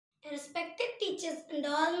respected teachers and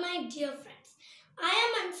all my dear friends. I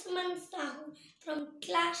am Anshuman Sahoo from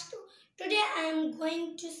class 2. Today I am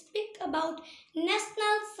going to speak about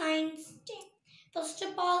National Science Day. First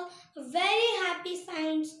of all, a very happy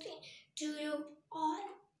Science Day to you all.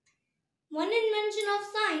 One invention of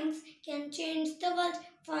science can change the world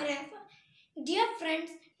forever. Dear friends,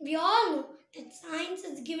 we all know that science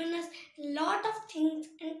has given us a lot of things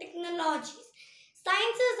and technologies.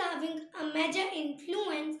 Science is having a major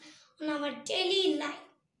influence on our daily life.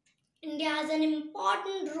 India has an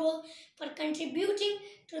important role for contributing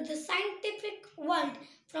to the scientific world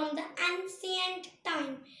from the ancient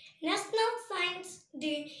time. National Science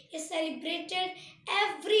Day is celebrated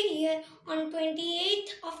every year on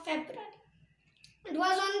 28th of February. It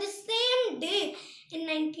was on the same day in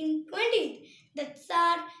 1920 that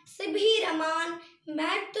Sir C.V. Raman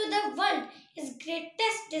made to the world his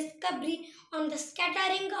greatest discovery on the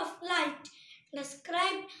scattering of light,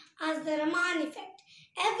 described as the Raman effect.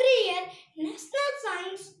 Every year, National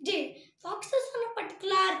Science Day focuses on a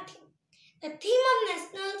particular theme. The theme of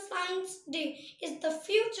National Science Day is the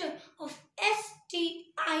future of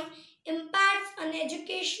STI impacts on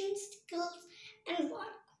education, skills and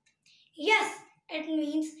work. Yes, it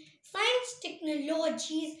means science,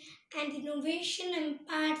 technologies and innovation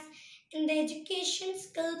impacts in the education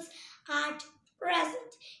skills at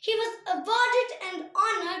present. He was awarded and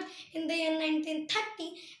honored in the year 1930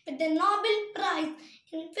 with the Nobel Prize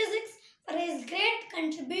in Physics for his great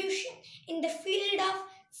contribution in the field of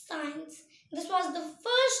science. This was the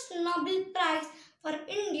first Nobel Prize for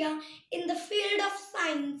India in the field of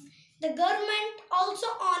science. The government also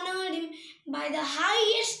honored him by the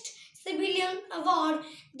highest civilian award,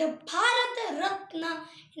 the Bharat Ratna,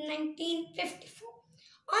 in 1954.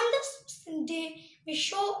 On this day, we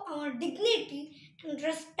show our dignity and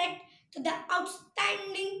respect to the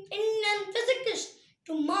outstanding Indian physicist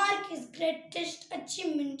to mark his greatest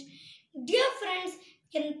achievement. Dear friends,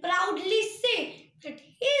 we can proudly say that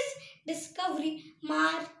his discovery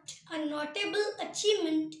marked a notable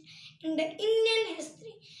achievement in the Indian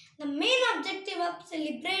history. The main objective of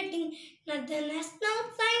celebrating the National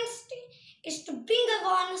Science Day is to bring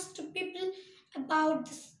awareness to people about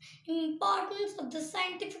the importance of the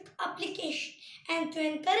scientific application and to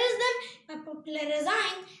encourage them by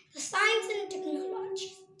popularizing the science and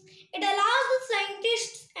technologies. It allows the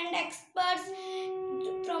scientists and experts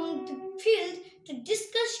from the field to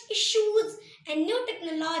discuss issues and new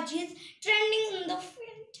technologies trending in the field.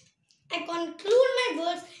 I conclude my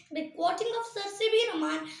words by quoting of Sir C.V.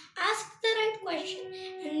 Raman, ask the right question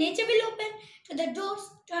and nature will open to the doors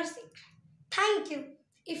to our secret. Thank you.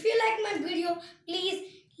 If you like my video, please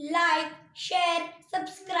like, share,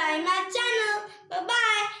 subscribe my channel.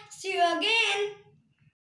 Bye-bye. See you again.